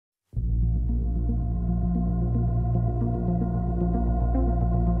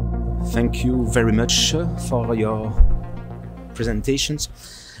Thank you very much for your presentations.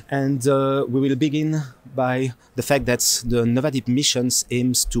 And we will begin by the fact that the NovaDip missions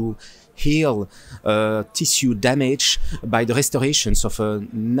aims to heal tissue damage by the restorations of a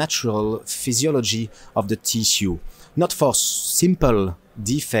natural physiology of the tissue. Not for simple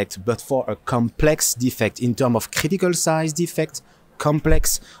defect, but for a complex defect in terms of critical size defect,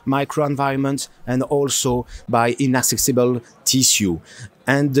 complex microenvironment, and also by inaccessible tissue.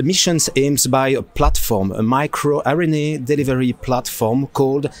 And the missions aims by a platform, a microRNA delivery platform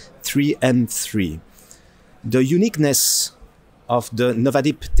called 3M3. The uniqueness of the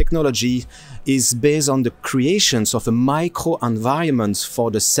NovaDip technology is based on the creations of a microenvironment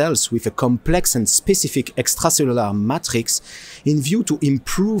for the cells with a complex and specific extracellular matrix in view to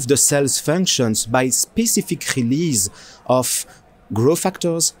improve the cell's functions by specific release of growth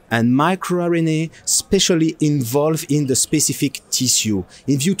factors and microRNA specially involved in the specific tissue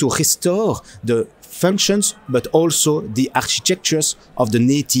in view to restore the functions but also the architectures of the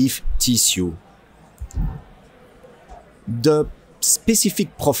native tissue. The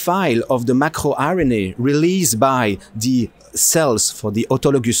specific profile of the macroRNA released by the cells for the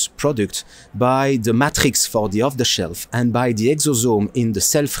autologous product, by the matrix for the off-the-shelf, and by the exosome in the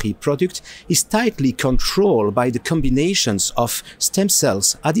cell-free product is tightly controlled by the combinations of stem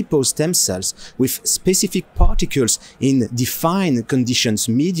cells, adipose stem cells, with specific particles in defined conditions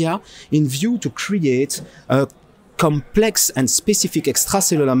media in view to create a complex and specific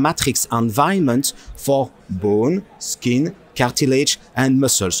extracellular matrix environment for bone, skin, cartilage, and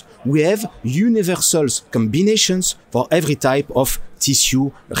muscles. We have universal combinations for every type of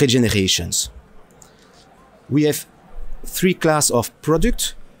tissue regenerations. We have three classes of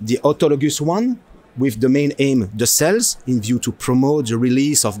product. The autologous one, with the main aim, the cells, in view to promote the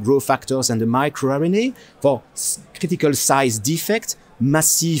release of growth factors and the microRNA for critical size defect,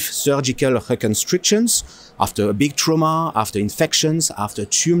 massive surgical reconstructions, after a big trauma, after infections, after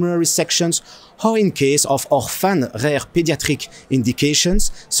tumor resections, or in case of orphan rare pediatric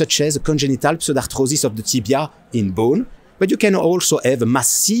indications, such as congenital pseudarthrosis of the tibia in bone. But you can also have a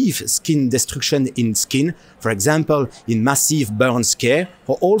massive skin destruction in skin, for example, in massive burn scare,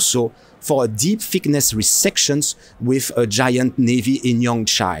 or also for deep thickness resections with a giant navy in young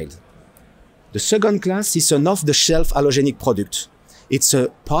child. The second class is an off-the-shelf allogenic product. It's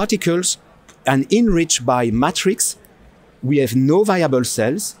particles and enriched by matrix. We have no viable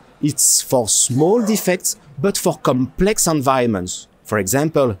cells. It's for small defects, but for complex environments. For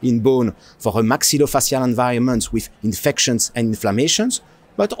example, in bone, for a maxillofacial environment with infections and inflammations,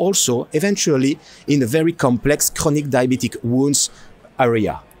 but also eventually in a very complex chronic diabetic wounds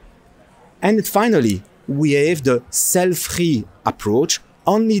area. And finally, we have the cell-free approach,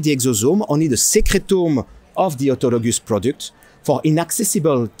 only the exosome, only the secretome of the autologous product for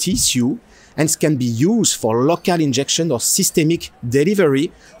inaccessible tissue, and can be used for local injection or systemic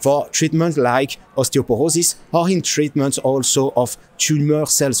delivery for treatment like osteoporosis or in treatment also of tumor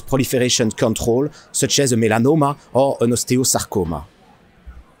cells proliferation control, such as a melanoma or an osteosarcoma.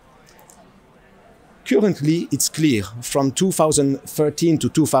 Currently, it's clear, from 2013 to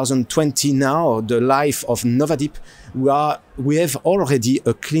 2020 now, the life of NovaDip, we have already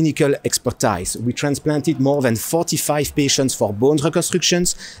a clinical expertise. We transplanted more than 45 patients for bone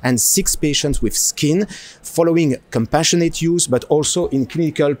reconstructions and 6 patients with skin, following compassionate use, but also in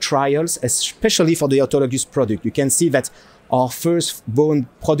clinical trials, especially for the autologous product. You can see that our first bone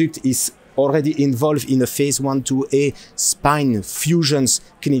product is already involved in a phase 1/2a spine fusions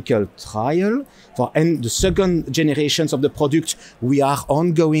clinical trial. And the second generations of the product, we are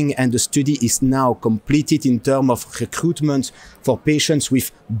ongoing, and the study is now completed in terms of recruitment for patients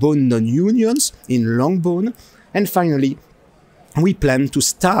with bone non-unions in long bone. And finally, we plan to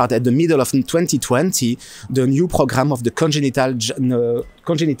start at the middle of 2020 the new program of the congenital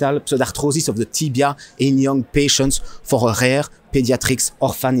pseudarthrosis of the tibia in young patients for a rare pediatrics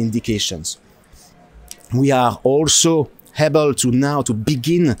orphan indications. We are also able to now to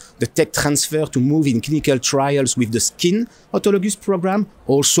begin the tech transfer to move in clinical trials with the skin autologous program,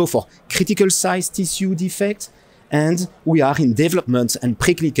 also for critical size tissue defect. And we are in development and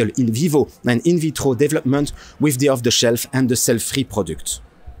preclinical in vivo and in vitro development with the off-the-shelf and the cell-free product.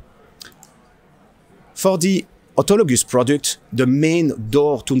 For the autologous product, the main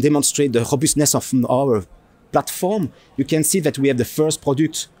door to demonstrate the robustness of our platform, you can see that we have the first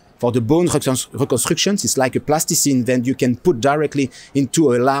product for the bone reconstructions. It's like a plasticine that you can put directly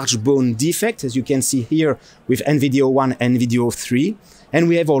into a large bone defect, as you can see here with NVDO1 and NVDO3. And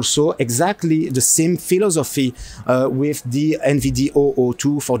we have also exactly the same philosophy with the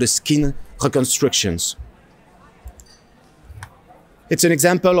NVDO02 for the skin reconstructions. It's an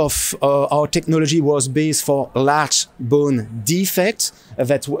example of our technology was based for large bone defects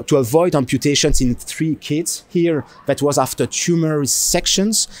to avoid amputations in 3 kids. Here, that was after tumor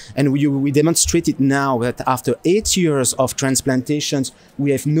resections. And we demonstrated now that after 8 years of transplantations,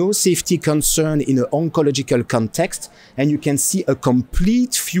 we have no safety concern in an oncological context. And you can see a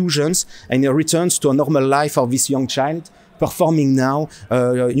complete fusions and a returns to a normal life of this young child, performing now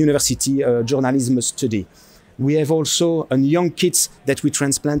university journalism study. We have also a young kid that we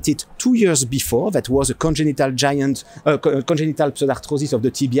transplanted 2 years before. That was a congenital pseudarthrosis of the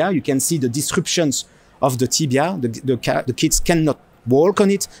tibia. You can see the disruptions of the tibia. The kids cannot walk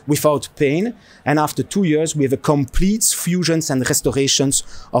on it without pain. And after 2 years, we have a complete fusions and restorations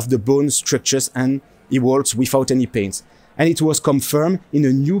of the bone structures, and he walks without any pains. And it was confirmed in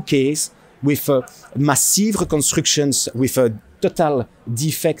a new case with massive reconstructions with a total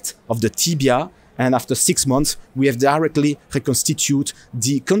defect of the tibia. And after 6 months, we have directly reconstituted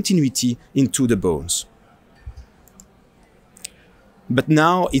the continuity into the bones. But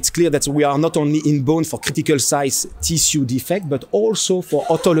now it's clear that we are not only in bone for critical size tissue defect, but also for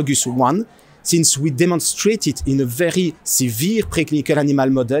autologous one, since we demonstrated in a very severe preclinical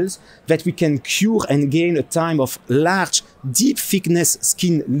animal models that we can cure and gain a time of large, deep thickness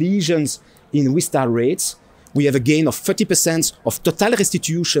skin lesions in Wistar rates. We have a gain of 30% of total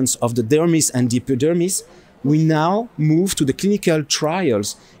restitutions of the dermis and the epidermis. We now move to the clinical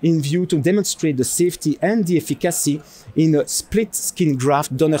trials in view to demonstrate the safety and the efficacy in a split skin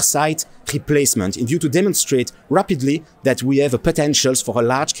graft donor site replacement, in view to demonstrate rapidly that we have a potentials for a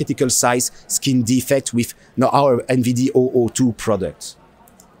large critical size skin defect with our NVD002 product.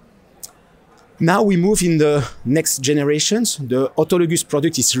 Now we move in the next generations. The autologous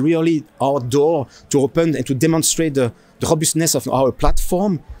product is really our door to open and to demonstrate the robustness of our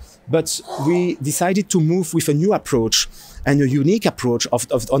platform. But we decided to move with a new approach and a unique approach of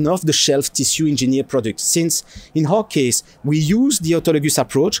an off-the-shelf tissue engineered product. Since in our case, we used the autologous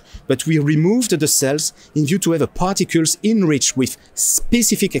approach, but we removed the cells in view to have particles enriched with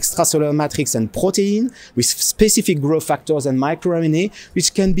specific extracellular matrix and protein, with specific growth factors and microRNA,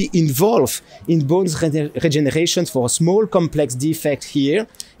 which can be involved in bones regeneration for a small complex defect here.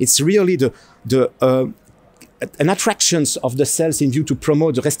 It's really an attractions of the cells in view to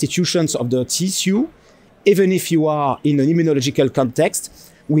promote the restitutions of the tissue. Even if you are in an immunological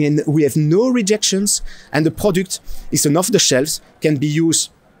context, we have no rejections, and the product is an off-the-shelf, can be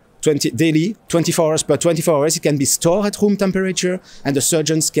used daily, 24 hours per 24 hours. It can be stored at room temperature, and the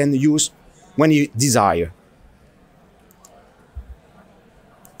surgeons can use when you desire.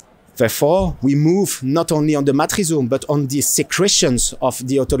 Therefore, we move not only on the matrisome, but on the secretions of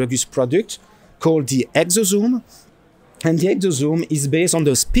the autologous product, called the exosome. And the exosome is based on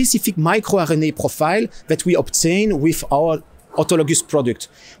the specific microRNA profile that we obtain with our autologous product.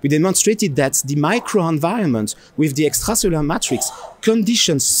 We demonstrated that the microenvironment with the extracellular matrix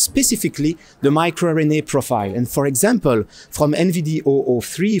conditions specifically the microRNA profile. And for example, from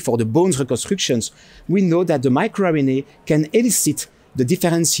NVD003 for the bones reconstructions, we know that the microRNA can elicit the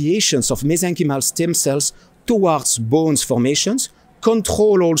differentiations of mesenchymal stem cells towards bones formations,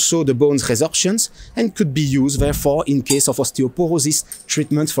 control also the bones resorptions, and could be used, therefore, in case of osteoporosis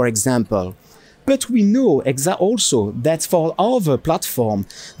treatment, for example. But we know also that for our platform,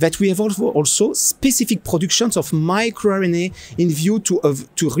 that we have also specific productions of microRNA in view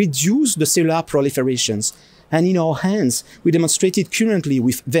to reduce the cellular proliferations. And in our hands, we demonstrated currently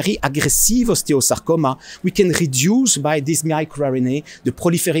with very aggressive osteosarcoma, we can reduce by this microRNA the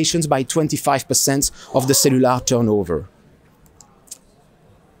proliferations by 25% of the cellular turnover.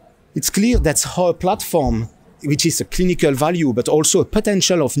 It's clear that our platform, which is a clinical value, but also a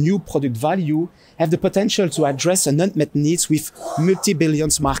potential of new product value, have the potential to address an unmet needs with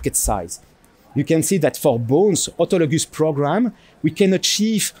multi-billions market size. You can see that for bones autologous program, we can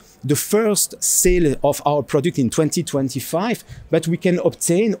achieve the first sale of our product in 2025, but we can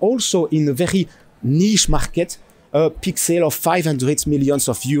obtain also in a very niche market a peak sale of 500 million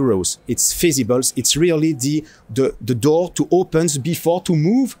euros. It's feasible. It's really the door to open before to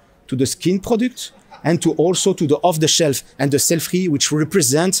move to the skin product, and to also to the off-the-shelf and the cell-free, which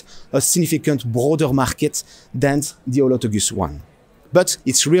represent a significant broader market than the autologous one. But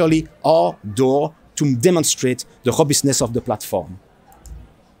it's really our door to demonstrate the robustness of the platform.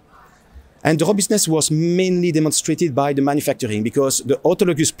 And the robustness was mainly demonstrated by the manufacturing, because the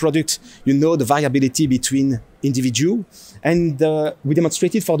autologous product, you know, the variability between individuals. And we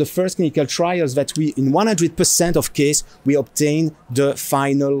demonstrated for the first clinical trials that in 100% of cases, we obtain the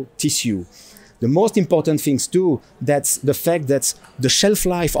final tissue. The most important things too, that's the fact that the shelf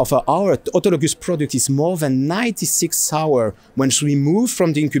life of our autologous product is more than 96 hours once we move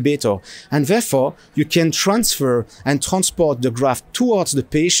from the incubator. And therefore, you can transfer and transport the graft towards the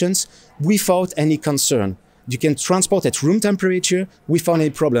patients without any concern. You can transport at room temperature without any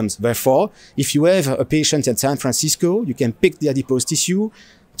problems. Therefore, if you have a patient in San Francisco, you can pick the adipose tissue,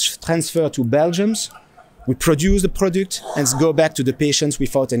 transfer to Belgium, we produce the product and go back to the patients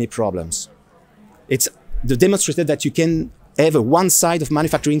without any problems. It's demonstrated that you can have one side of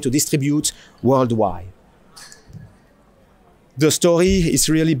manufacturing to distribute worldwide. The story is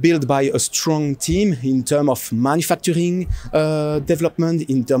really built by a strong team in terms of manufacturing development,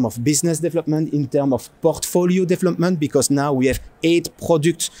 in terms of business development, in terms of portfolio development, because now we have 8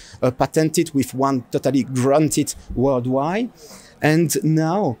 products patented with 1 totally granted worldwide. And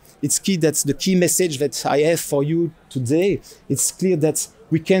now it's key, that's the key message that I have for you today. It's clear that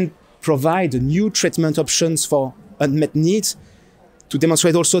we can provide new treatment options for unmet needs, to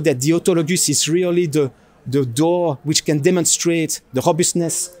demonstrate also that the autologous is really the door which can demonstrate the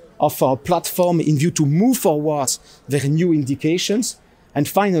robustness of our platform in view to move forward their new indications. And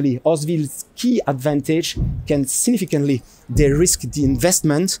finally, Oswill's key advantage can significantly de-risk the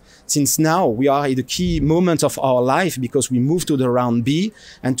investment, since now we are at the key moment of our life because we move to the round B,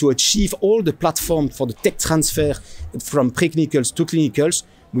 and to achieve all the platform for the tech transfer from preclinicals to clinicals,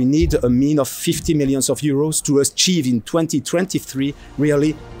 we need a mean of 50 million euros to achieve in 2023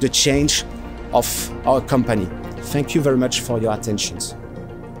 really the change of our company. Thank you very much for your attention.